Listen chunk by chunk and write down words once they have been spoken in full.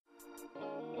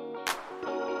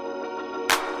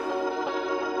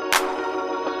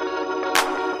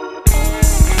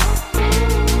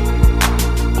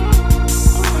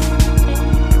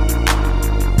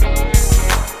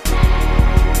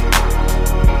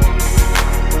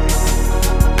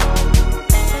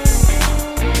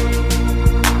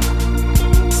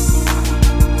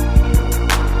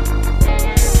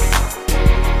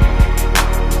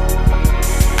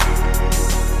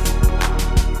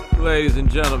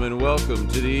gentlemen, welcome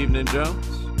to the Evening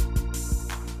Jones.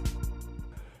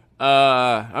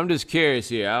 I'm just curious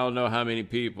here. I don't know how many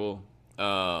people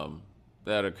that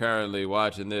are currently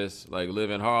watching this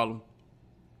live in Harlem.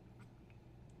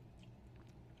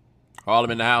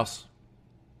 Harlem in the house.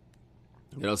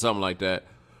 Something like that.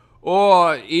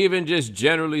 Or even just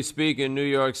generally speaking, New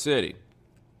York City.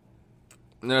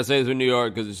 And I say this with New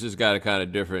York because it's just got a kind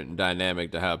of different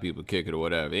dynamic to how people kick it or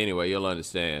whatever. Anyway, you'll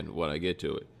understand when I get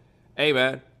to it. Hey,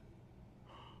 man.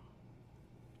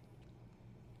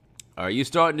 Are you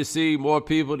starting to see more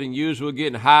people than usual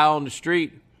getting high on the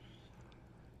street?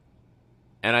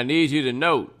 And I need you to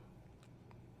note,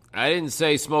 I didn't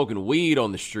say smoking weed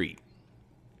on the street.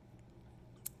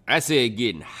 I said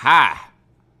getting high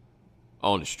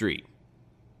on the street.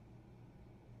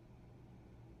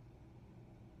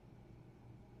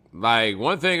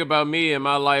 One thing about me in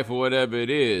my life or whatever it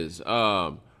is,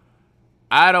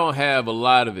 I don't have a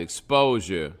lot of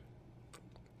exposure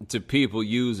to people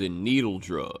using needle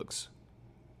drugs.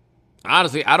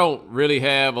 Honestly, I don't really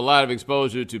have a lot of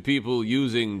exposure to people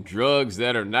using drugs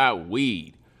that are not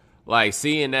weed.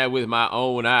 Seeing that with my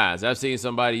own eyes. I've seen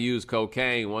somebody use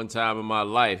cocaine one time in my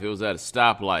life. It was at a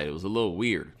stoplight. It was a little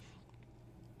weird.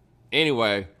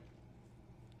 Anyway,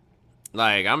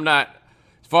 I'm not,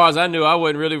 as far as I knew, I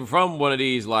wasn't really from one of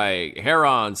these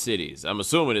heroin cities. I'm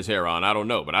assuming it's heroin. I don't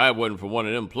know, but I wasn't from one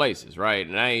of them places, right?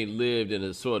 And I ain't lived in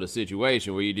a sort of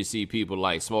situation where you just see people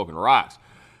smoking rocks.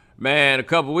 Man, a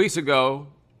couple weeks ago,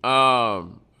 I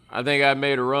think I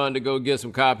made a run to go get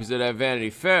some copies of that Vanity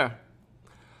Fair.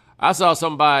 I saw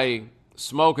somebody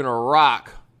smoking a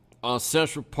rock on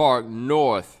Central Park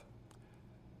North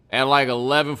at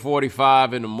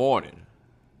 11:45 in the morning.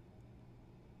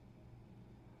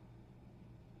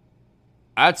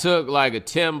 I took a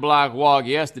 10-block walk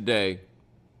yesterday.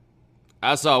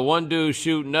 I saw one dude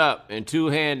shooting up in two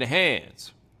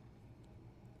hand-to-hands.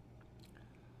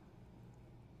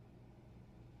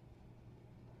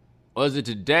 Was it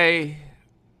today?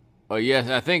 Or yes,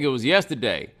 I think it was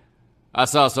yesterday. I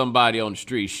saw somebody on the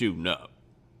street shooting up.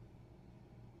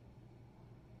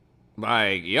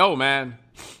 Yo, man,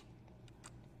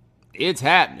 it's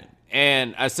happening.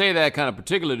 And I say that kind of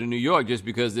particular to New York just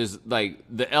because there's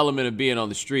the element of being on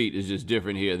the street is just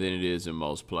different here than it is in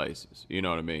most places. You know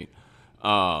what I mean?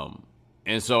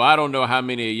 And so I don't know how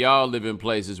many of y'all live in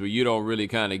places where you don't really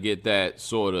kind of get that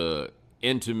sort of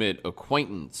intimate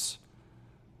acquaintance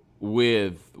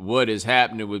with what is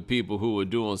happening with people who are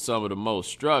doing some of the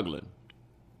most struggling.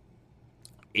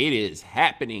 It is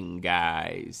happening,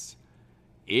 guys.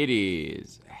 It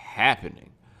is happening.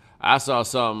 I saw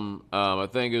something, I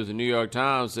think it was the New York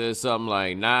Times, said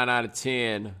something 9 out of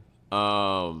 10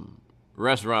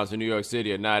 restaurants in New York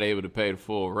City are not able to pay the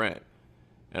full rent.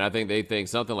 And I think they think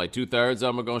something 2/3 of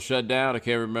them are going to shut down. I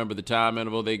can't remember the time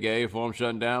interval they gave for them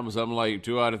shutting down, but something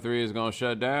 2 out of 3 is going to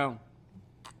shut down.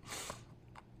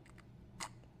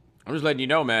 I'm just letting you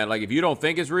know, man, if you don't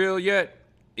think it's real yet,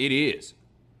 it is.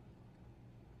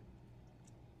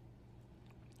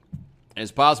 And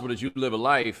it's possible that you live a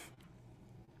life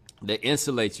that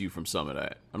insulates you from some of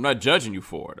that. I'm not judging you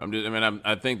for it.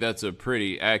 I think that's a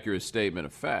pretty accurate statement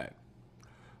of fact.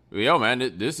 Yo,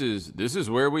 man, this is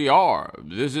where we are.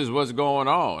 This is what's going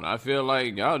on. I feel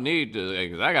like y'all need to,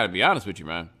 because I got to be honest with you,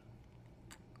 man.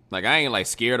 I ain't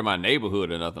scared of my neighborhood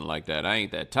or nothing like that. I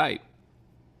ain't that type.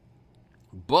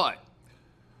 But,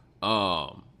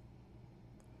 I'm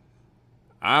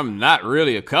not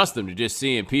really accustomed to just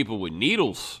seeing people with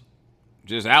needles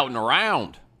just out and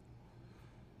around.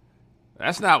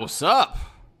 That's not what's up.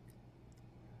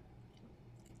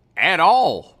 At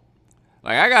all.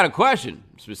 I got a question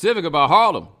specific about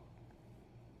Harlem.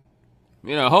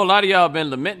 A whole lot of y'all have been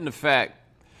lamenting the fact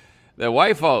that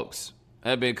white folks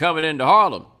have been coming into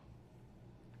Harlem.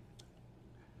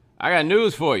 I got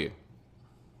news for you.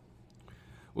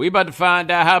 We about to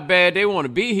find out how bad they want to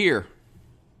be here.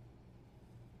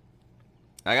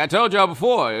 Like I told y'all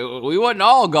before, we wasn't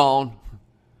all gone,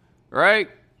 right?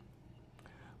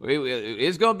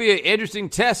 It's going to be an interesting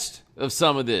test of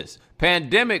some of this.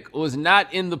 Pandemic was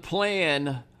not in the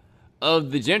plan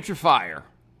of the gentrifier.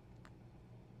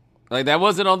 That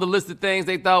wasn't on the list of things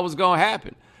they thought was going to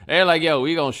happen. They're like, yo,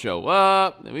 we going to show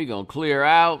up, and we going to clear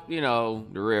out, the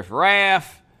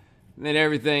riffraff, and then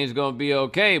everything's going to be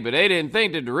okay. But they didn't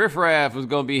think that the riffraff was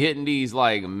going to be hitting these,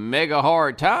 mega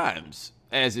hard times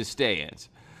as it stands.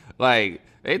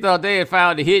 They thought they had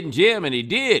found a hidden gem, and they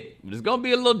did. But it's going to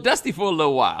be a little dusty for a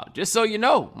little while, just so you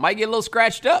know. Might get a little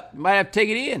scratched up. You might have to take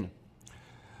it in.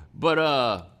 But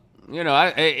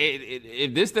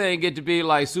if this thing get to be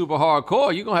like super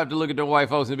hardcore, you're going to have to look at the white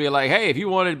folks and be like, hey, if you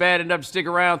wanted bad enough to stick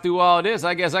around through all this,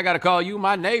 I guess I got to call you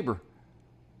my neighbor.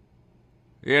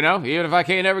 Even if I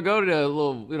can't ever go to the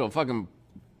little, fucking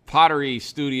pottery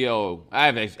studio.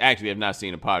 I have not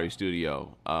seen a pottery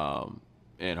studio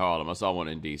in Harlem. I saw one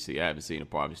in D.C. I haven't seen a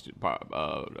pottery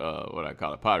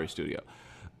studio.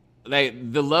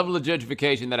 Like, the level of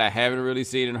gentrification that I haven't really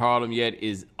seen in Harlem yet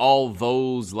is all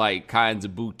those like kinds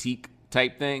of boutique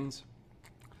type things.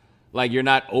 Like, you're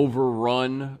not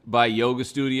overrun by yoga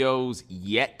studios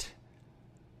yet,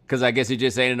 because I guess it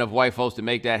just ain't enough white folks to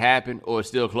make that happen, or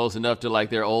still close enough to like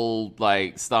their old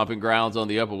like stomping grounds on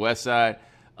the Upper West Side.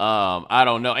 I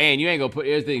don't know. And you ain't gonna put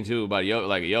everything too about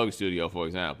like a yoga studio, for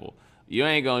example. You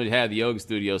ain't gonna have the yoga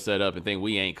studio set up and think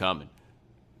we ain't coming.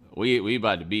 We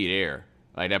about to be there.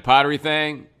 Like that pottery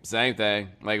thing, same thing.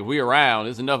 Like if we around,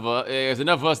 there's enough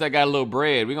of us that got a little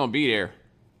bread. We're gonna be there.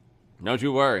 Don't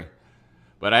you worry.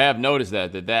 But I have noticed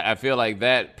that I feel like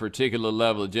that particular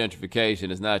level of gentrification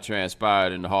has not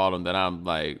transpired in the Harlem that I'm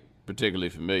like particularly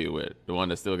familiar with. The one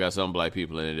that still got some black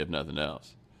people in it, if nothing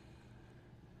else.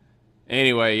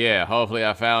 Anyway, yeah, hopefully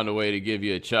I found a way to give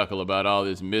you a chuckle about all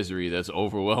this misery that's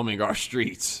overwhelming our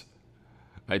streets.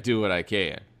 I do what I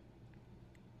can.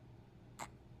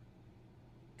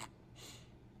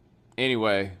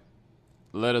 Anyway,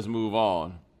 let us move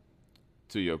on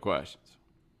to your questions.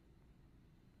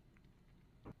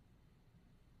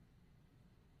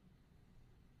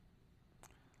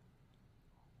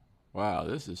 Wow,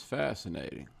 this is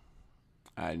fascinating.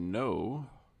 I know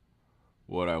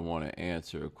what I want to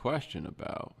answer a question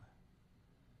about.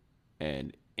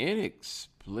 And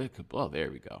inexplicable. Oh,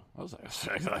 there we go. I was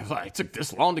like, it took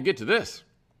this long to get to this.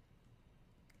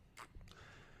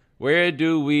 Where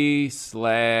do we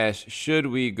 / should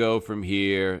we go from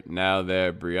here now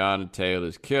that Breonna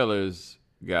Taylor's killers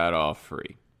got off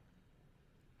free?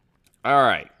 All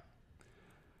right.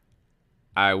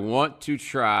 I want to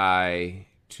try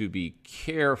to be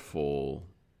careful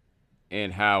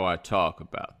in how I talk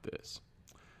about this,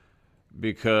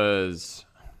 because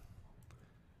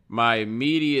my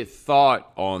immediate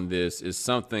thought on this is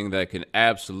something that can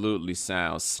absolutely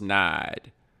sound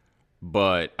snide.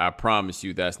 But I promise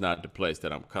you that's not the place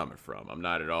that I'm coming from. I'm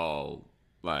not at all,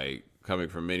 like, coming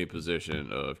from any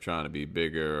position of trying to be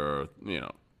bigger or,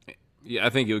 Yeah, I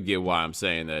think you'll get why I'm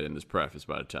saying that in this preface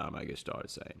by the time I get started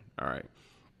saying. All right.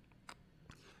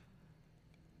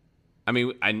 I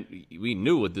mean, we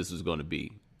knew what this was going to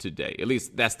be today. At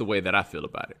least that's the way that I feel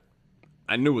about it.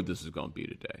 I knew what this was going to be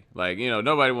today. Like,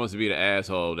 nobody wants to be the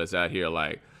asshole that's out here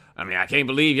like, I can't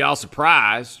believe y'all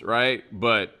surprised, right?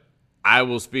 But I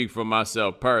will speak for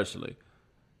myself personally.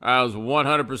 I was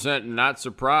 100% not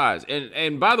surprised.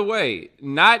 And by the way,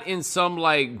 not in some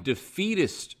like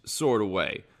defeatist sort of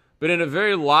way, but in a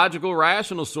very logical,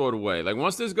 rational sort of way. Like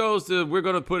once this goes to, we're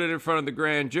going to put it in front of the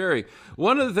grand jury.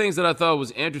 One of the things that I thought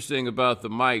was interesting about the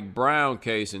Mike Brown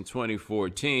case in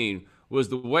 2014 was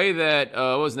the way that,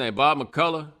 what's his name, Bob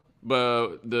McCullough,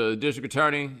 the district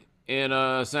attorney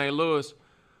in St. Louis.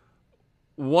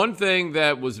 One thing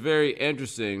that was very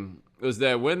interesting was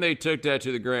that when they took that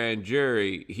to the grand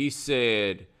jury, he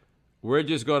said, we're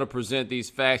just going to present these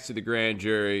facts to the grand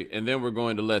jury, and then we're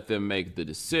going to let them make the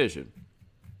decision.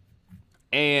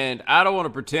 And I don't want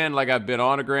to pretend like I've been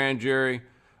on a grand jury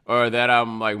or that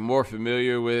I'm like more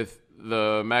familiar with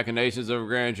the machinations of a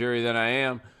grand jury than I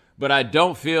am, but I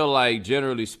don't feel like,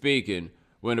 generally speaking,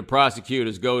 when the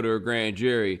prosecutors go to a grand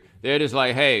jury, they're just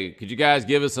like, hey, could you guys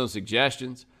give us some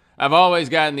suggestions? I've always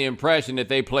gotten the impression that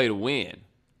they play to win.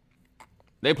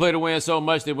 They play to win so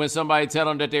much that when somebody tell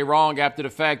them that they're wrong after the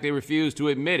fact, they refuse to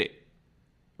admit it,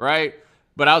 right?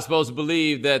 But I was supposed to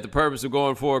believe that the purpose of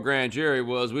going for a grand jury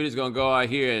was we're just going to go out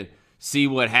here and see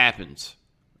what happens,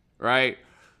 right?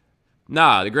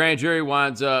 Nah, the grand jury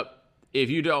winds up,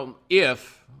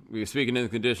 if, we're speaking in the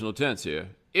conditional tense here,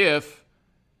 if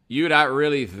you're not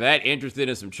really that interested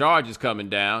in some charges coming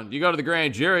down, you go to the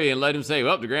grand jury and let them say,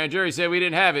 well, the grand jury said we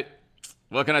didn't have it.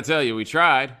 What can I tell you? We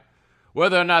tried.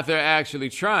 Whether or not they're actually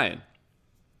trying.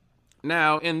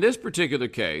 Now, in this particular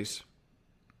case,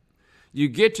 you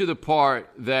get to the part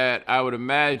that I would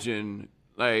imagine,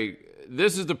 like,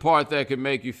 this is the part that could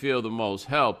make you feel the most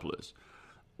helpless,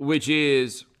 which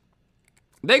is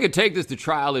they could take this to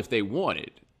trial if they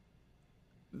wanted.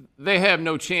 They have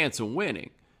no chance of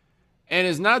winning. And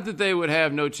it's not that they would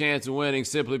have no chance of winning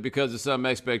simply because of some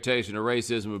expectation of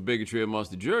racism or bigotry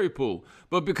amongst the jury pool,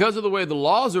 but because of the way the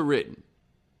laws are written.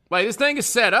 Like, this thing is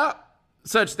set up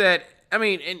such that,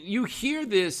 and you hear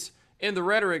this in the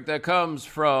rhetoric that comes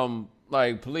from,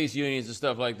 like police unions and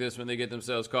stuff like this when they get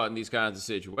themselves caught in these kinds of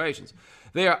situations.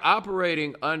 They are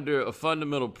operating under a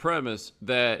fundamental premise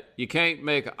that you can't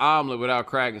make an omelet without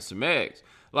cracking some eggs.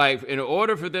 Like, in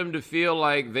order for them to feel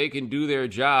like they can do their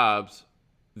jobs,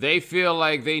 they feel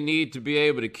like they need to be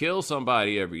able to kill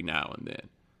somebody every now and then.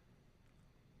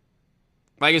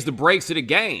 Like, it's the breaks of the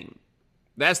game.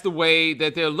 That's the way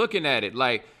that they're looking at it.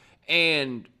 Like,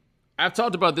 and I've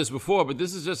talked about this before, but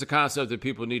this is just a concept that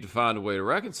people need to find a way to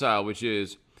reconcile, which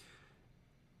is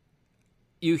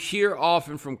you hear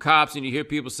often from cops and you hear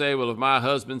people say, well, if my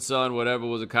husband's son, whatever,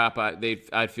 was a cop,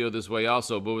 I'd feel this way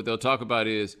also. But what they'll talk about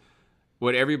is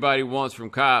what everybody wants from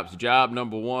cops. Job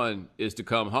number one is to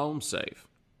come home safe.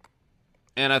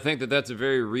 And I think that that's a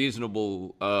very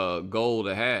reasonable goal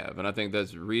to have. And I think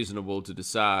that's reasonable to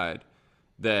decide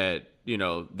that, you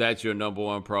know, that's your number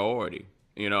one priority.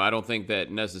 You know, I don't think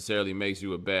that necessarily makes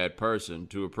you a bad person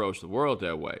to approach the world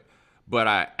that way. But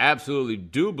I absolutely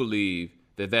do believe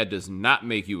that that does not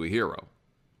make you a hero.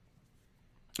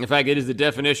 In fact, it is the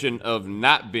definition of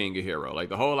not being a hero. Like,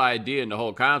 the whole idea and the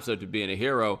whole concept of being a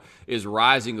hero is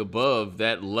rising above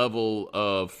that level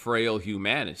of frail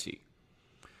humanity.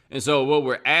 And so what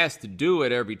we're asked to do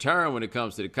at every turn when it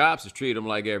comes to the cops is treat them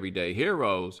like everyday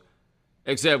heroes,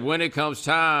 except when it comes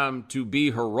time to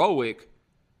be heroic,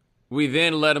 we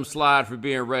then let them slide for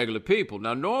being regular people.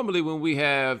 Now, normally when we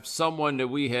have someone that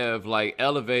we have like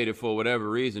elevated for whatever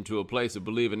reason to a place of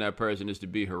believing that person is to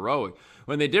be heroic,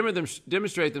 when they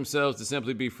demonstrate themselves to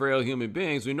simply be frail human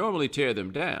beings, we normally tear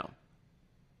them down.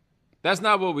 That's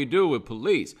not what we do with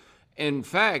police. In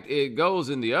fact, it goes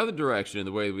in the other direction in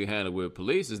the way we handle with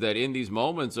police, is that in these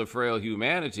moments of frail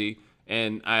humanity,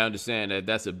 and I understand that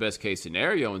that's a best case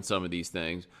scenario in some of these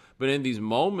things, but in these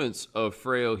moments of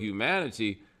frail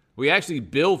humanity, we actually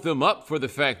build them up for the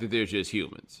fact that they're just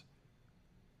humans.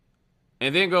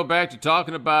 And then go back to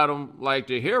talking about them like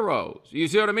they're heroes. You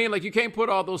see what I mean? Like, you can't put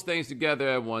all those things together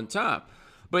at one time.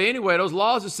 But anyway, those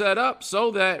laws are set up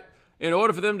so that in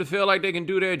order for them to feel like they can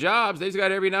do their jobs, they just got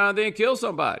to every now and then kill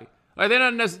somebody. Like,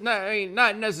 they're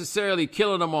not necessarily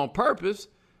killing them on purpose.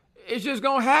 It's just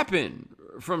going to happen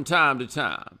from time to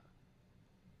time.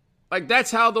 Like,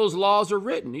 that's how those laws are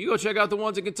written. You go check out the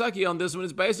ones in Kentucky on this one.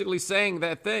 It's basically saying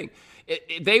that thing.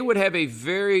 They would have a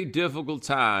very difficult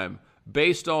time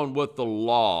based on what the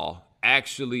law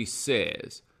actually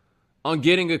says on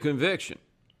getting a conviction.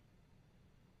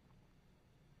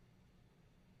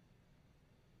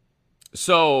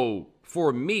 So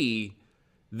for me,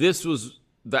 this was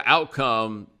the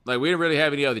outcome. Like, we didn't really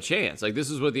have any other chance. Like, this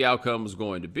is what the outcome was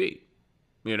going to be,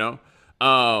 you know?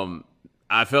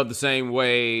 I felt the same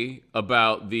way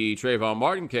about the Trayvon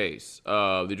Martin case,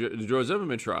 the George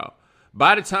Zimmerman trial.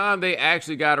 By the time they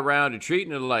actually got around to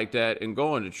treating it like that and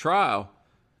going to trial,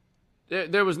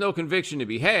 there was no conviction to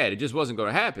be had. It just wasn't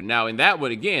going to happen. Now, in that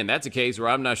one, again, that's a case where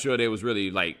I'm not sure they was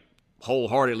really, like,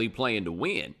 wholeheartedly playing to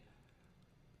win.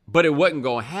 But it wasn't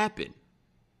going to happen,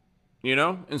 you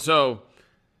know? And so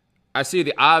I see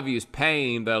the obvious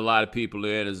pain that a lot of people are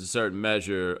in as a certain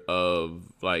measure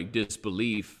of, like,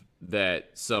 disbelief that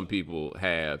some people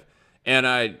have. And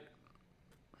I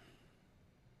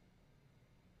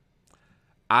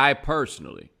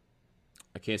personally,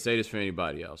 I can't say this for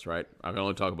anybody else, right? I can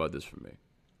only talk about this for me.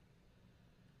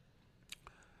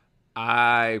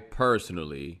 I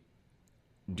personally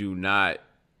do not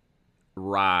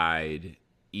ride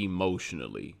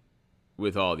emotionally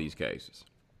with all these cases.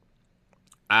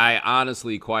 I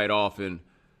honestly quite often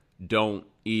don't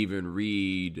even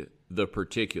read the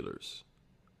particulars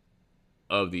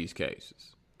of these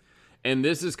cases. And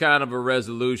this is kind of a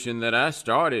resolution that I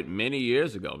started many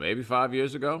years ago, maybe 5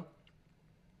 years ago,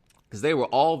 because they were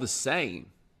all the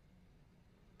same.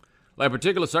 Like,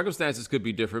 particular circumstances could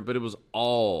be different, but it was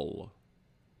all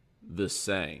the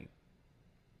same.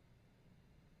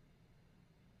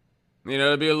 You know,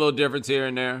 there'd be a little difference here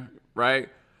and there, right?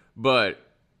 But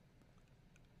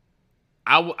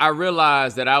I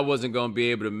realized that I wasn't going to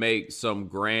be able to make some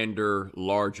grander,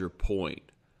 larger point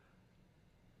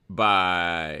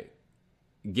by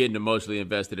getting emotionally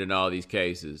invested in all these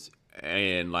cases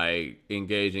and, like,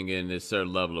 engaging in this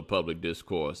certain level of public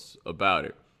discourse about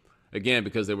it. Again,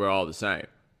 because they were all the same.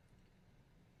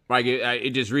 Like,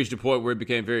 it just reached a point where it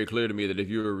became very clear to me that if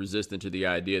you were resistant to the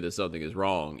idea that something is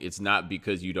wrong, it's not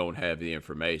because you don't have the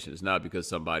information. It's not because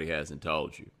somebody hasn't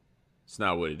told you. It's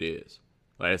not what it is.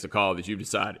 Like, it's a call that you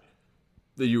decided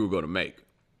that you were going to make.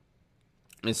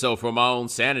 And so for my own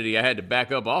sanity, I had to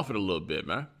back up off it a little bit,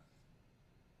 man.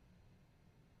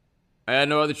 I had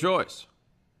no other choice.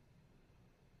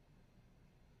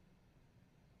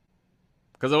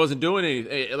 Because I wasn't doing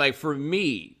anything. Like, for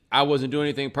me, I wasn't doing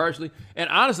anything personally. And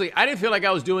honestly, I didn't feel like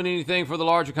I was doing anything for the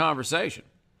larger conversation.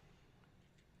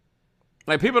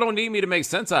 Like, people don't need me to make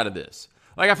sense out of this.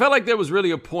 Like, I felt like there was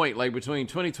really a point, like, between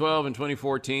 2012 and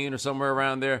 2014 or somewhere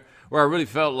around there, where I really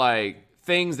felt like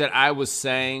things that I was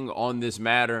saying on this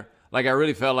matter, like, I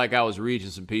really felt like I was reaching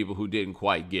some people who didn't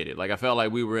quite get it. Like, I felt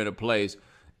like we were in a place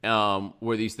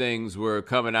where these things were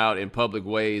coming out in public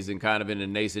ways and kind of in the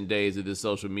nascent days of this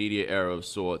social media era of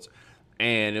sorts.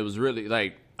 And it was really,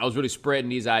 like, I was really spreading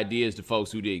these ideas to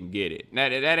folks who didn't get it. Now,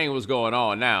 that ain't what's going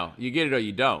on now. You get it or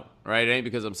you don't, right? It ain't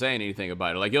because I'm saying anything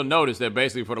about it. Like, you'll notice that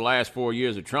basically for the last 4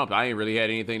 years of Trump, I ain't really had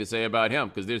anything to say about him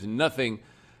because there's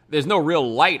no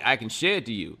real light I can shed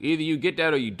to you. Either you get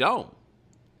that or you don't,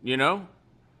 you know?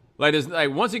 Like,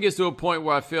 once it gets to a point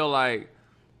where I feel like,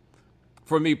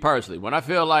 for me personally, when I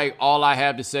feel like all I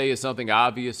have to say is something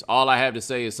obvious, all I have to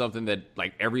say is something that,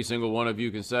 like, every single one of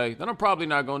you can say, then I'm probably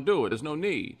not going to do it. There's no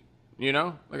need. You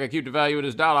know, like, I keep the value of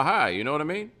this dollar high, you know what I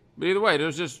mean? But either way,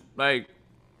 there's just, like,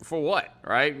 for what,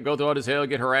 right? Go through all this hell,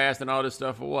 get harassed and all this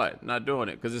stuff for what? Not doing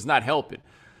it, because it's not helping.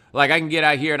 Like, I can get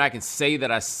out here and I can say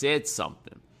that I said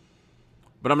something,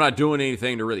 but I'm not doing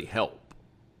anything to really help.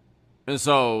 And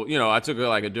so, you know, I took,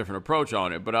 like, a different approach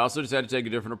on it, but I also just had to take a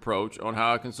different approach on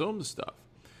how I consume the stuff.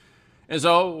 And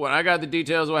so, when I got the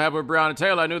details of what happened with Breonna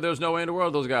Taylor, I knew there was no way in the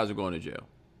world those guys were going to jail.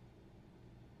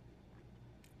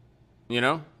 You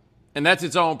know? And that's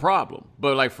its own problem.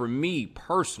 But, like, for me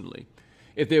personally,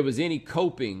 if there was any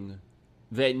coping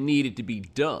that needed to be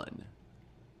done,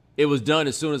 it was done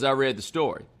as soon as I read the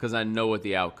story because I know what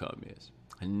the outcome is.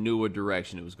 I knew what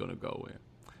direction it was going to go in.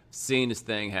 Seeing this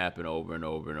thing happen over and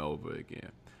over and over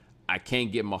again. I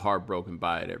can't get my heart broken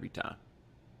by it every time.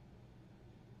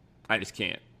 I just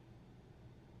can't.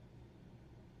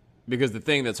 Because the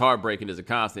thing that's heartbreaking is a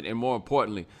constant. And more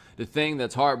importantly, the thing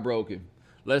that's heartbroken,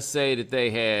 let's say that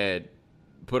they had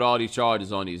put all these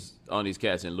charges on these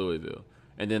cats in Louisville,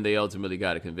 and then they ultimately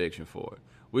got a conviction for it.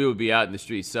 We would be out in the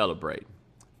streets celebrating.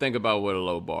 Think about what a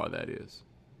low bar that is.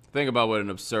 Think about what an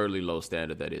absurdly low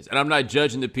standard that is. And I'm not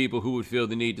judging the people who would feel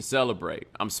the need to celebrate.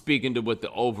 I'm speaking to what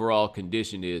the overall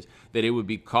condition is, that it would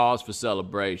be cause for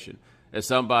celebration. As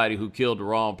somebody who killed the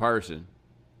wrong person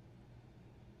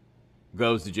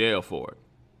goes to jail for it.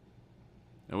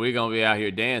 And we're going to be out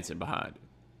here dancing behind it.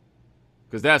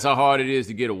 Because that's how hard it is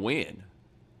to get a win.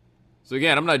 So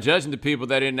again, I'm not judging the people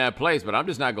that are in that place, but I'm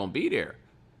just not going to be there.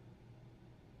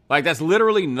 Like, that's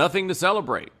literally nothing to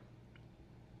celebrate.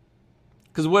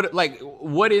 Because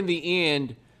what in the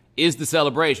end is the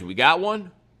celebration? We got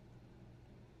one?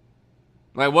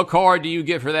 Like, what card do you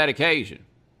get for that occasion?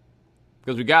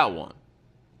 Because we got one.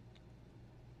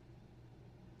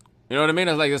 You know what I mean?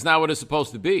 It's like, that's not what it's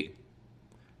supposed to be.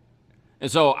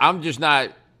 And so I'm just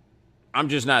not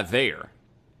there.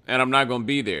 And I'm not going to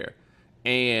be there.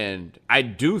 And I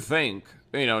do think,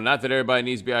 you know, not that everybody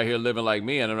needs to be out here living like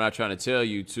me, and I'm not trying to tell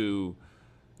you to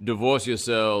divorce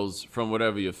yourselves from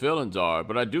whatever your feelings are,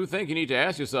 but I do think you need to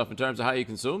ask yourself in terms of how you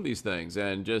consume these things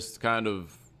and just kind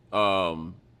of,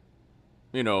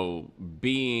 you know,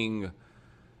 being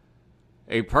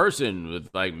a person with,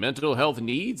 like, mental health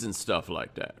needs and stuff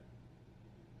like that.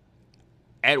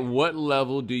 At what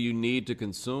level do you need to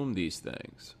consume these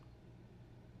things?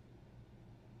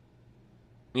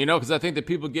 You know, because I think that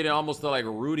people get almost like a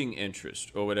rooting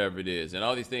interest or whatever it is. And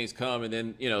all these things come, and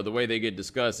then, you know, the way they get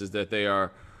discussed is that they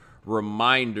are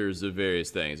reminders of various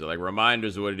things. Like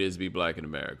reminders of what it is to be black in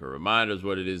America. Reminders of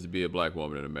what it is to be a black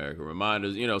woman in America.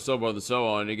 Reminders, you know, so forth and so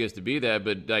on. And it gets to be that.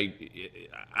 But, like,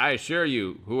 I assure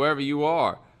you, whoever you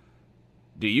are,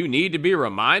 do you need to be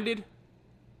reminded?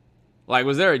 Like,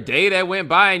 was there a day that went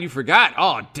by and you forgot?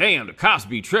 Oh, damn, the cops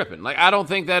be tripping. Like, I don't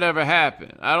think that ever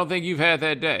happened. I don't think you've had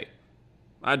that day.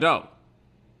 I don't.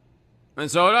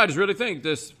 And so I just really think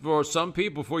this, for some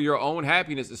people, for your own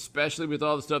happiness, especially with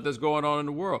all the stuff that's going on in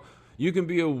the world, you can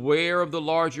be aware of the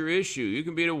larger issue. You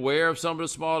can be aware of some of the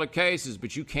smaller cases,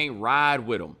 but you can't ride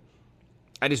with them.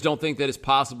 I just don't think that it's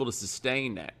possible to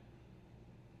sustain that.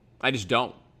 I just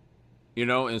don't. You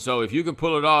know, and so if you can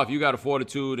pull it off, you got a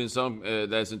fortitude and some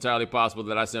that's entirely possible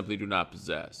that I simply do not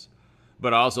possess.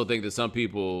 But I also think that some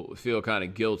people feel kind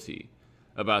of guilty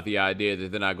about the idea that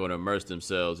they're not going to immerse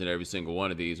themselves in every single one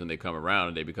of these when they come around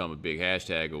and they become a big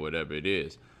hashtag or whatever it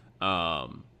is.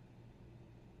 But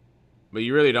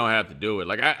you really don't have to do it.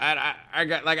 Like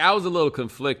I was a little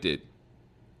conflicted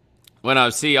when I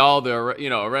see all the, you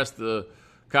know, arrest the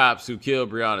cops who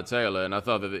killed Breonna Taylor, and I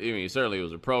thought that, I mean, certainly it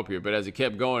was appropriate, but as it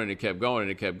kept going and it kept going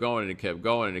and it kept going and it kept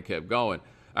going and it kept going,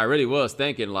 I really was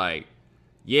thinking, like,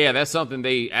 yeah, that's something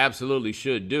they absolutely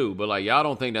should do, but, like, y'all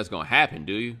don't think that's going to happen,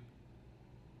 do you?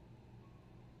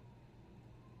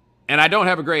 And I don't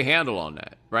have a great handle on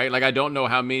that, right? Like, I don't know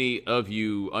how many of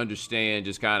you understand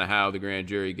just kind of how the grand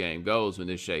jury game goes when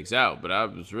this shakes out. But I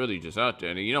was really just out there.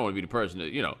 And you don't want to be the person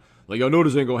that, like, y'all know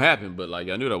this ain't going to happen. But, like,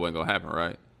 I knew that wasn't going to happen,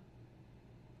 right?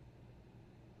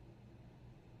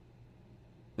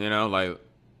 Like,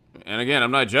 and again,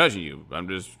 I'm not judging you. I'm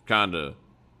just kind of,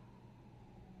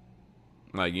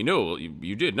 like,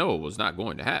 you did know it was not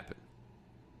going to happen.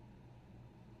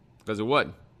 Because it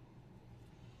wasn't.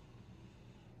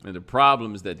 And the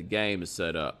problem is that the game is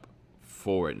set up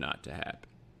for it not to happen.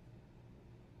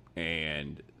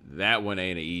 And that one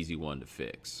ain't an easy one to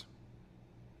fix.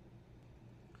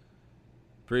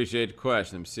 Appreciate the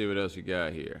question. Let me see what else we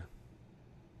got here.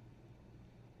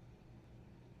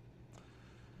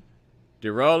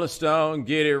 Did Rolling Stone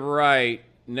get it right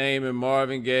naming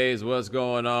Marvin Gaye's What's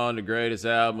Going On the greatest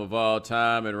album of all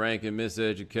time and ranking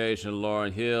Miseducation of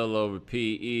Lauryn Hill over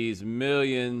P.E.'s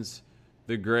Millions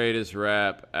the greatest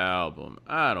rap album?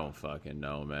 I don't fucking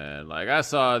know, man. Like, I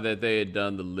saw that they had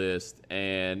done the list,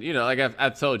 and, like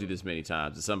I've told you this many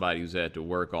times, as somebody who's had to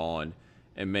work on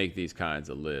and make these kinds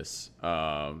of lists.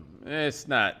 It's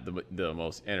not the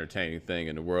most entertaining thing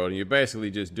in the world, and you're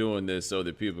basically just doing this so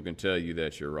that people can tell you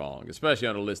that you're wrong, especially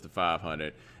on a list of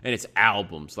 500, and it's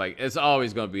albums. Like, it's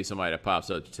always going to be somebody that pops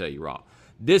up to tell you wrong.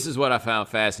 This is what I found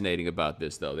fascinating about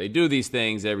this, though. They do these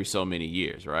things every so many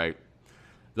years, right?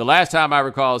 The last time I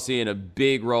recall seeing a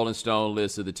big Rolling Stone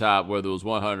list at the top where there was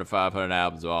 100 or 500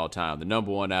 albums of all time, the number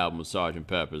one album was Sgt.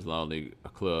 Pepper's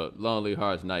Lonely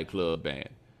Hearts Night Club Band.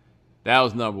 That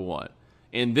was number one.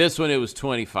 In this one, it was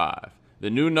 25. The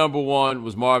new number one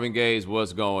was Marvin Gaye's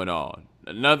What's Going On.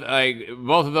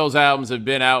 Both of those albums have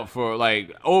been out for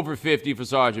over 50 for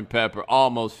Sgt. Pepper,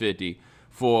 almost 50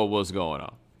 for What's Going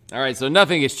On. All right, so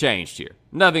nothing has changed here.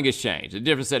 Nothing has changed. A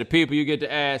different set of people you get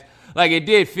to ask. Like, it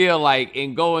did feel like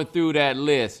in going through that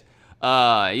list,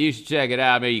 you should check it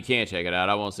out. Maybe you can't check it out.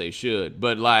 I won't say should.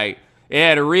 But, it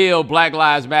had a real Black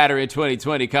Lives Matter in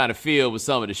 2020 kind of feel with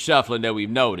some of the shuffling that we've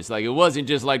noticed. Like, it wasn't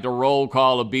just like the roll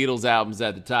call of Beatles albums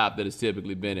at the top that has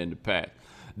typically been in the past.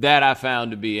 That I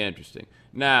found to be interesting.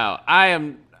 Now,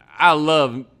 I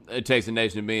love It Takes a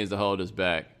Nation of Millions to hold us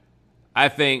back. I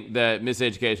think that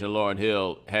Miseducation of Lauryn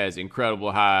Hill has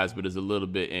incredible highs, but is a little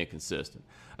bit inconsistent.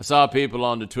 I saw people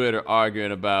on the Twitter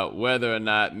arguing about whether or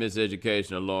not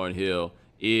Miseducation of Lauryn Hill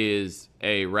is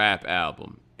a rap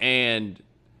album. And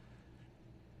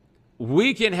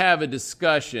we can have a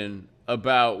discussion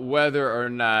about whether or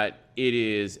not it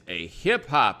is a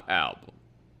hip-hop album,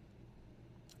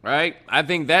 right? I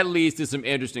think that leads to some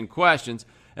interesting questions,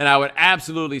 and I would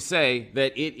absolutely say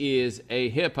that it is a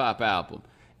hip-hop album.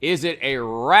 Is it a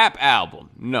rap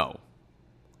album? No.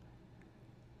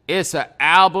 It's an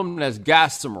album that's got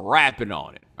some rapping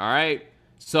on it, all right?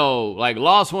 So,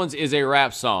 Lost Ones is a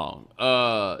rap song.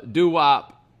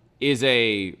 Doo-Wop is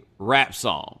a rap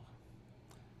song.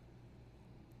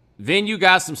 Then you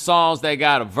got some songs that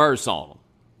got a verse on them.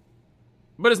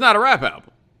 But it's not a rap album.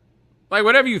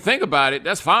 Whatever you think about it,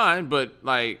 that's fine, but,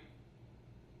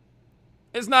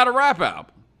 it's not a rap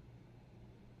album.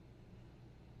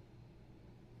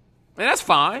 And that's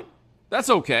fine.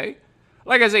 That's okay.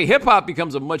 Like I say, hip-hop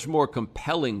becomes a much more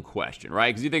compelling question,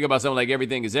 right? Because you think about something like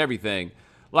Everything Is Everything.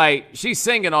 She's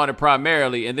singing on it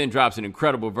primarily and then drops an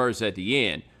incredible verse at the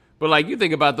end. But, you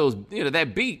think about those,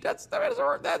 that beat, that's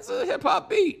a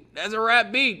hip-hop beat. That's a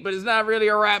rap beat, but it's not really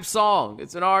a rap song.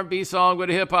 It's an R&B song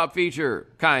with a hip-hop feature,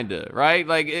 kind of, right?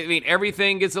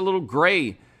 Everything gets a little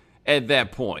gray at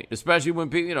that point, especially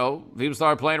when, people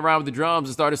started playing around with the drums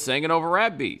and started singing over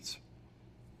rap beats.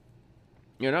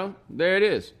 There it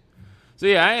is. So,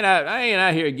 yeah, I ain't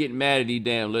out here getting mad at these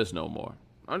damn lists no more.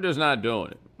 I'm just not doing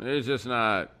it. It's just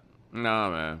not, nah,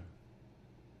 man.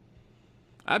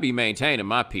 I be maintaining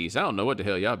my peace. I don't know what the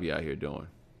hell y'all be out here doing.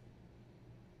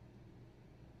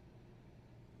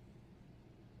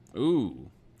 Ooh.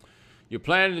 You're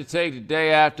planning to take the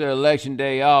day after Election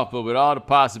Day off, but with all the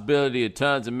possibility of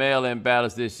tons of mail-in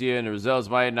ballots this year and the results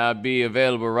might not be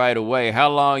available right away, how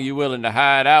long are you willing to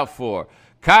hide out for?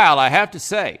 Kyle, I have to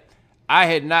say, I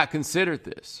had not considered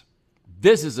this.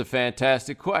 This is a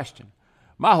fantastic question.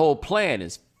 My whole plan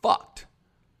is fucked.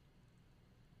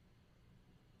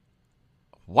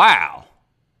 Wow.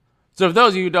 So for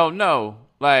those of you who don't know,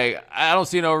 I don't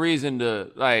see no reason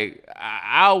to,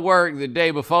 I'll work the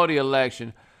day before the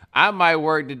election. I might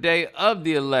work the day of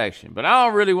the election, but I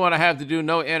don't really want to have to do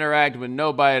no interacting with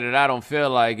nobody that I don't feel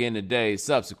like in the days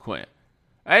subsequent.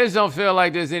 I just don't feel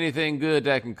like there's anything good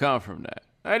that can come from that.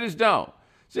 I just don't.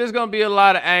 There's going to be a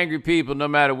lot of angry people no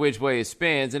matter which way it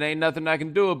spins, and ain't nothing I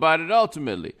can do about it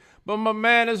ultimately. But my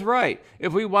man is right.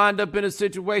 If we wind up in a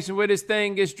situation where this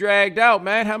thing gets dragged out,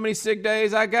 man, how many sick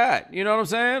days I got? You know what I'm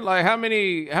saying? Like how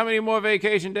many more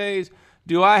vacation days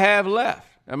do I have left?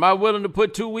 Am I willing to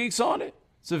put 2 weeks on it?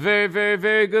 It's a very, very,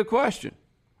 very good question.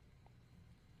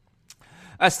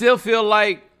 I still feel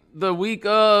like the week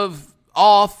of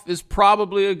off is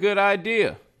probably a good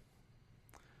idea.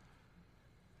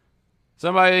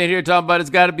 Somebody in here talking about it's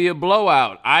got to be a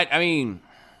blowout. I mean,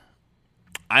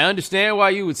 I understand why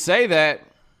you would say that.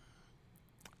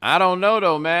 I don't know,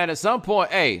 though, man. At some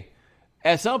point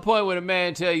when a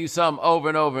man tell you something over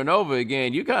and over and over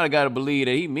again, you kind of got to believe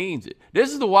that he means it.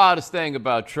 This is the wildest thing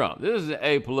about Trump. This is an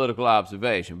apolitical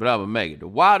observation, but I'm going to make it. The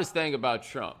wildest thing about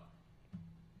Trump,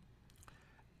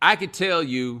 I could tell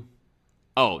you,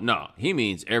 oh, no, he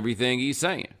means everything he's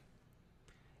saying.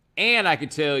 And I could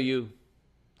tell you,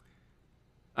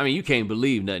 I mean, you can't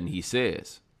believe nothing he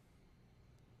says.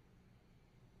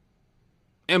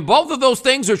 And both of those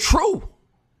things are true.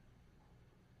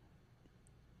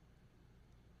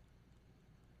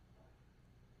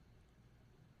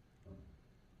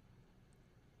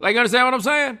 Like, you understand what I'm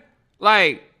saying?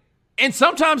 Like, and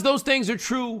sometimes those things are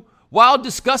true while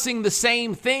discussing the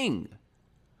same thing.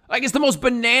 Like, it's the most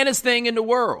bananas thing in the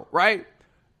world, right?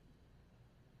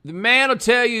 The man will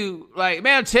tell you,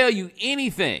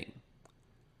 anything,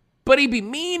 but he be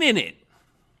meaning it.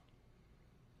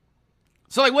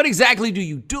 So, like, what exactly do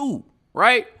you do,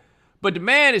 right? But the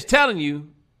man is telling you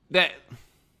that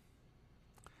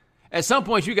at some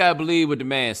point you got to believe what the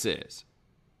man says.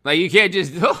 Like, you can't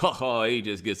just, he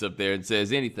just gets up there and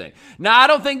says anything. Now, I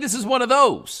don't think this is one of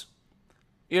those,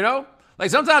 you know?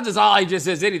 Like, sometimes it's all he just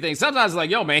says anything. Sometimes it's like,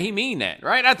 yo, man, he mean that,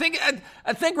 right? I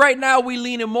think right now we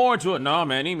leaning more into it. No,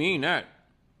 man, he mean that.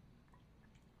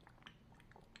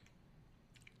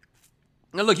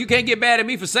 Now, look, you can't get mad at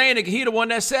me for saying it because he the one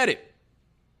that said it.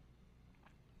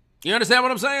 You understand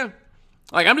what I'm saying?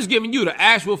 Like, I'm just giving you the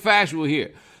actual factual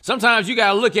here. Sometimes you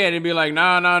got to look at it and be like,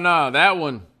 no, that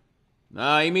one.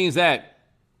 Nah, he means that.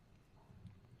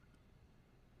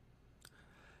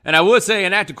 And I would say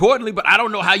and act accordingly, but I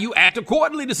don't know how you act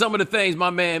accordingly to some of the things my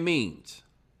man means.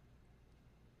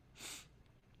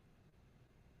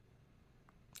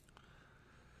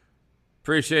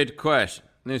 Appreciate the question.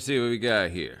 Let's see what we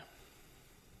got here.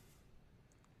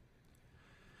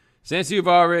 Since you've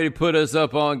already put us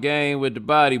up on game with the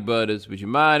body butters, would you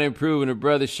mind improving the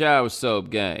Brother Shower Soap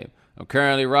game? I'm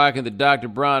currently rocking the Dr.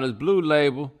 Bronner's Blue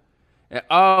Label and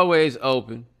always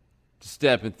open to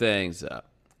stepping things up.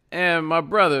 And my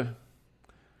brother,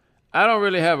 I don't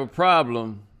really have a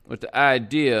problem with the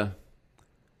idea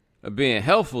of being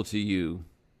helpful to you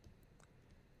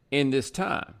in this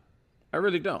time. I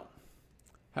really don't.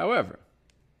 However,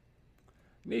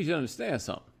 I need you to understand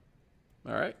something,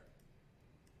 all right?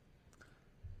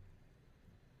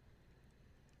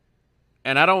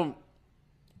 And I don't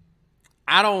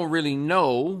really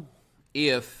know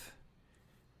if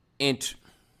in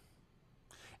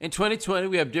 2020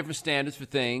 we have different standards for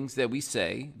things that we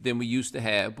say than we used to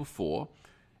have before.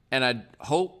 And I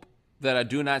hope that I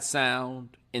do not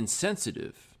sound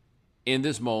insensitive in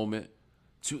this moment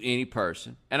to any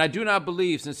person. And I do not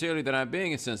believe sincerely that I'm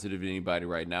being insensitive to anybody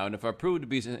right now. And if I prove to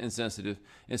be insensitive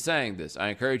in saying this, I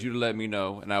encourage you to let me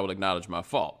know and I will acknowledge my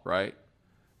fault, right?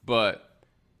 But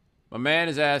my man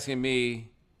is asking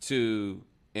me to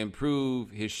improve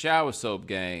his shower soap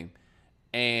game,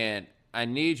 and I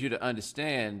need you to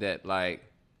understand that, like,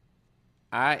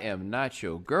 I am not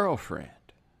your girlfriend.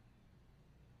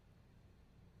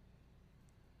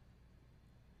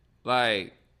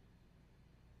 Like,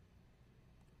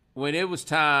 when it was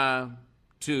time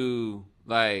to,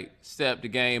 like, step the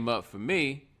game up for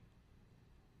me,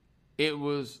 it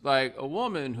was like a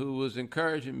woman who was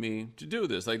encouraging me to do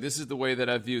this. Like, this is the way that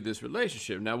I view this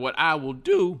relationship. Now, what I will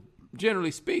do, generally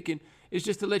speaking, is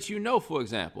just to let you know, for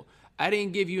example, I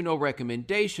didn't give you no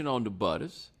recommendation on the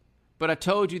butters, but I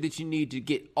told you that you need to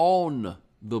get on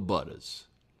the butters.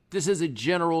 This is a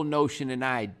general notion and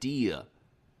idea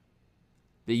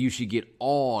that you should get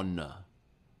on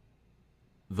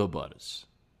the butters.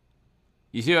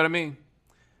 You see what I mean?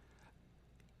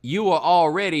 You are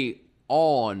already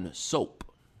on soap.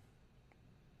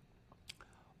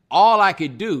 All I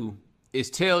could do is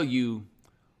tell you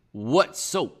what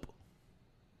soap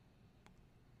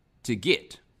to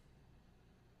get.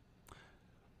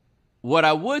 What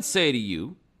I would say to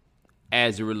you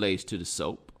as it relates to the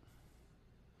soap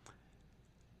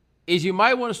is you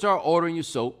might want to start ordering your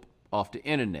soap off the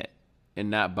internet and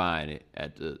not buying it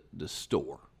at the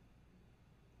store.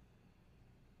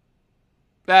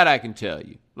 That I can tell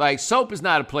you. Like, soap is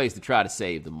not a place to try to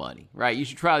save the money, right? You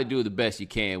should try to do the best you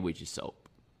can with your soap.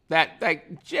 That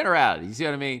like generality, you see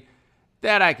what I mean?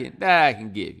 That I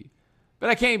can give you. But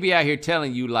I can't be out here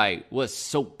telling you like what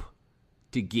soap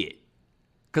to get.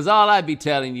 Cause all I'd be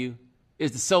telling you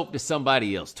is the soap that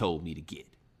somebody else told me to get.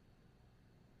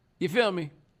 You feel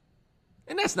me?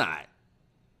 And that's not.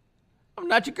 I'm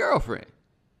not your girlfriend.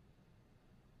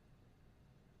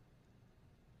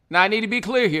 Now I need to be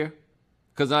clear here,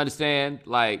 because I understand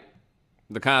like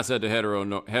the concept of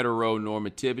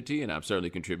heteronormativity, and I'm certainly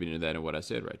contributing to that in what I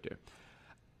said right there.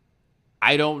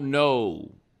 I don't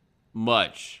know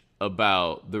much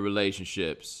about the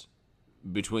relationships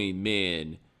between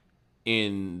men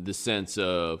in the sense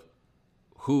of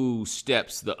who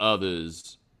steps the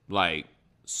other's like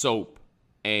soap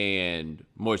and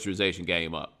moisturization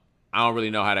game up. I don't really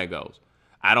know how that goes.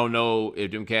 I don't know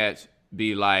if them cats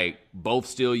be like both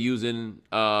still using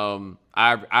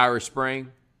Irish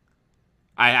Spring.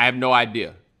 I have no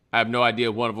idea. I have no idea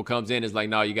if one of them comes in and is like,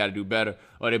 no, you got to do better.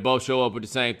 Or they both show up with the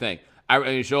same thing.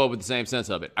 I show up with the same sense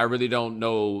of it. I really don't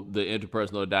know the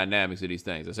interpersonal dynamics of these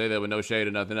things. I say that with no shade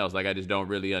or nothing else. Like, I just don't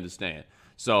really understand.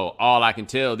 So all I can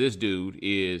tell this dude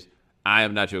is I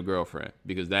am not your girlfriend,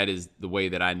 because that is the way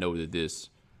that I know that this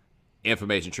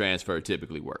information transfer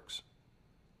typically works.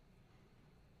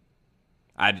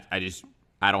 I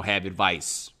don't have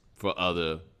advice for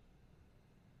other.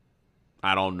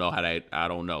 I don't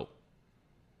know.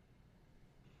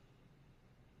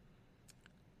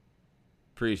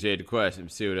 Appreciate the question.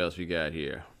 See what else we got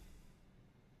here.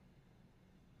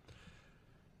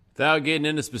 Without getting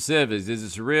into specifics, is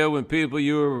it surreal when people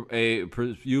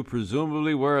you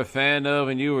presumably were a fan of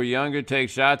when you were younger take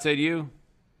shots at you?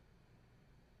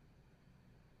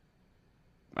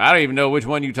 I don't even know which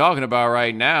one you're talking about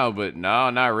right now, but no,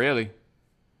 not really.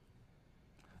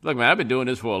 Look, man, I've been doing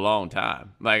this for a long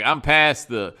time. Like, I'm past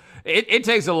the... It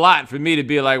takes a lot for me to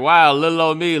be like, wow, little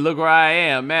old me, look where I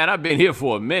am. Man, I've been here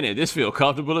for a minute. This feels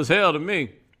comfortable as hell to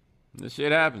me. This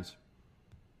shit happens.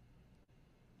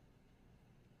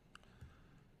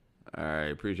 All right,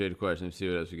 appreciate the question. Let's see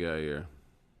what else we got here.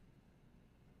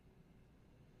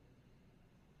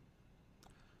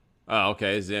 Oh,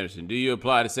 okay, this is interesting. Do you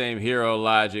apply the same hero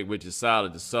logic, which is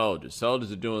solid, to soldiers?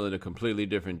 Soldiers are doing a completely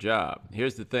different job.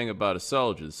 Here's the thing about a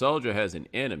soldier. The soldier has an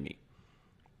enemy.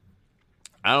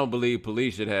 I don't believe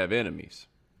police should have enemies.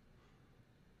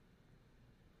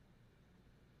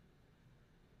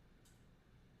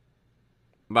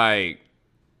 Like,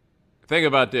 think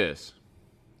about this.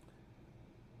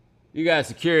 You got a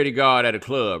security guard at a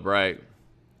club, right?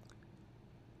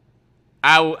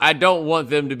 I don't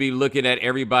want them to be looking at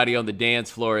everybody on the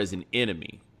dance floor as an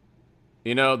enemy.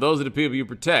 You know, those are the people you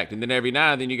protect. And then every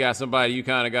now and then you got somebody you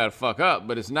kind of got to fuck up,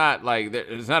 but it's not like,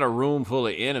 it's not a room full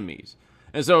of enemies.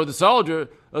 And so a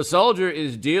soldier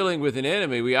is dealing with an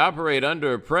enemy. We operate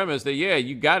under a premise that, yeah,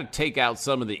 you got to take out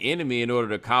some of the enemy in order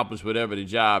to accomplish whatever the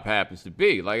job happens to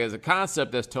be. Like, as a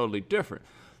concept, that's totally different.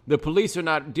 The police are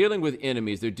not dealing with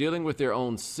enemies. They're dealing with their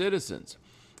own citizens.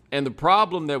 And the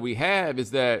problem that we have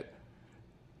is that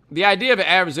the idea of an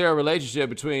adversarial relationship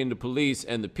between the police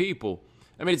and the people,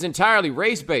 I mean, it's entirely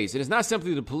race-based. And it's not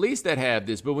simply the police that have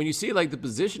this, but when you see, like, the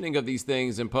positioning of these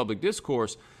things in public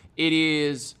discourse, it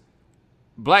is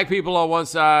black people on one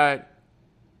side,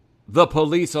 the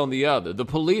police on the other. The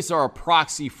police are a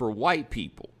proxy for white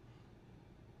people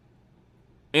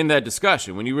in that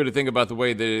discussion, when you really think about the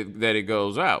way that it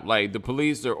goes out. Like, the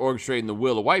police are orchestrating the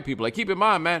will of white people. Like, keep in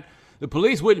mind, man, the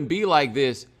police wouldn't be like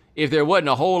this if there wasn't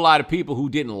a whole lot of people who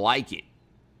didn't like it.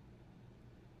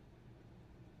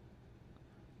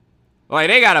 Like,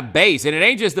 they got a base, and it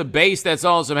ain't just a base that's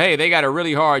on some, hey, they got a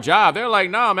really hard job. They're like,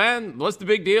 nah, man, what's the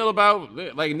big deal about,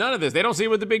 like, none of this. They don't see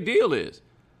what the big deal is.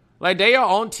 Like, they are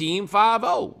on Team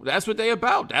 5-0. That's what they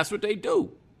about. That's what they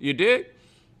do. You dig?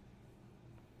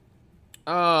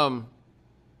 But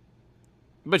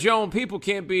your own people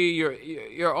can't be,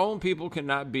 your own people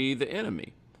cannot be the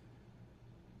enemy.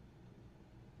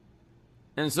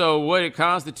 And so what it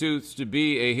constitutes to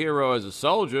be a hero as a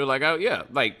soldier, like,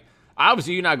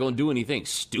 obviously you're not going to do anything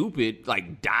stupid,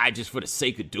 like die just for the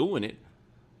sake of doing it.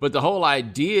 But the whole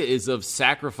idea is of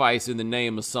sacrifice in the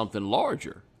name of something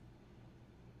larger.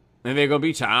 And there are going to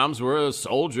be times where a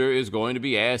soldier is going to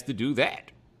be asked to do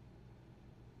that.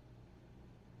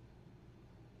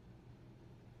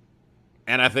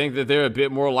 And I think that they're a bit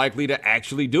more likely to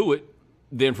actually do it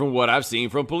than from what I've seen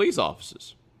from police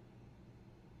officers.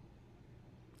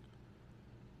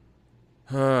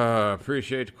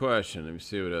 Appreciate the question. Let me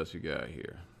see what else we got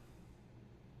here.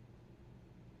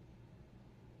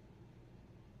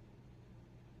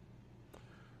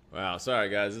 Wow, sorry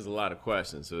guys, there's a lot of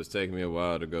questions, so it's taking me a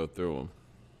while to go through them.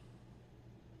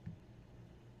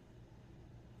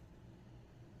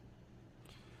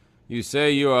 You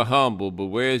say you are humble, but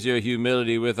where's your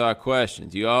humility with our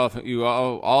questions? You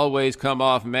always come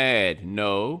off mad.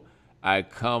 No, I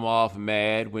come off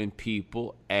mad when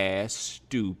people ask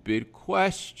stupid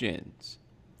questions.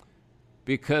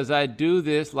 Because I do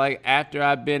this like after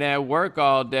I've been at work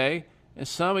all day, and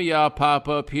some of y'all pop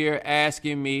up here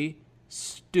asking me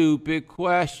stupid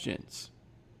questions.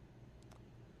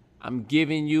 I'm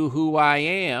giving you who I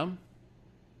am,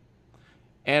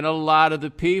 and a lot of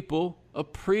the people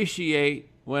appreciate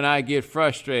when I get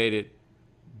frustrated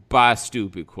by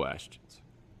stupid questions.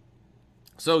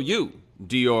 So you,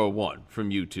 Dior1 from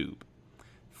YouTube,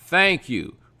 thank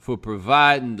you for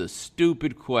providing the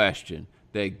stupid question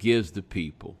that gives the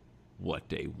people what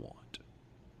they want.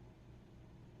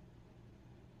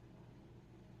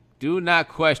 Do not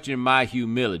question my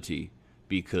humility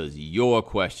because your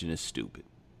question is stupid.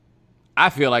 I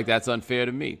feel like that's unfair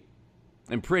to me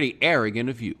and pretty arrogant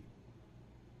of you.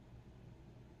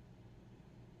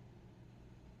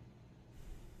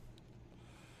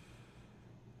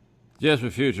 Just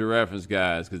for future reference,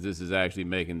 guys, because this is actually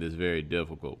making this very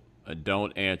difficult.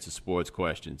 Don't answer sports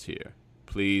questions here.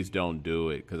 Please don't do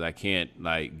it, because I can't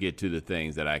get to the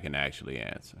things that I can actually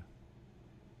answer.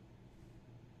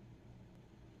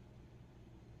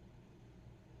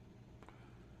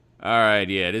 All right,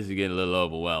 yeah, this is getting a little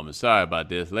overwhelming. Sorry about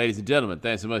this. Ladies and gentlemen,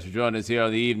 thanks so much for joining us here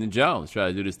on The Evening Jones. Try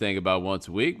to do this thing about once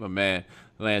a week. My man,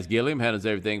 Lance Gilliam, handles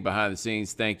everything behind the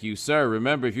scenes. Thank you, sir.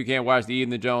 Remember, if you can't watch The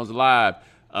Evening Jones live,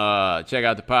 check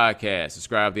out the podcast.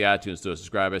 Subscribe to the iTunes Store.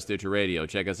 Subscribe at Stitcher Radio.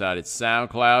 Check us out at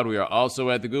SoundCloud. We are also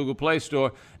at the Google Play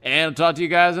Store. And I'll talk to you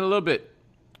guys in a little bit.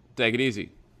 Take it easy.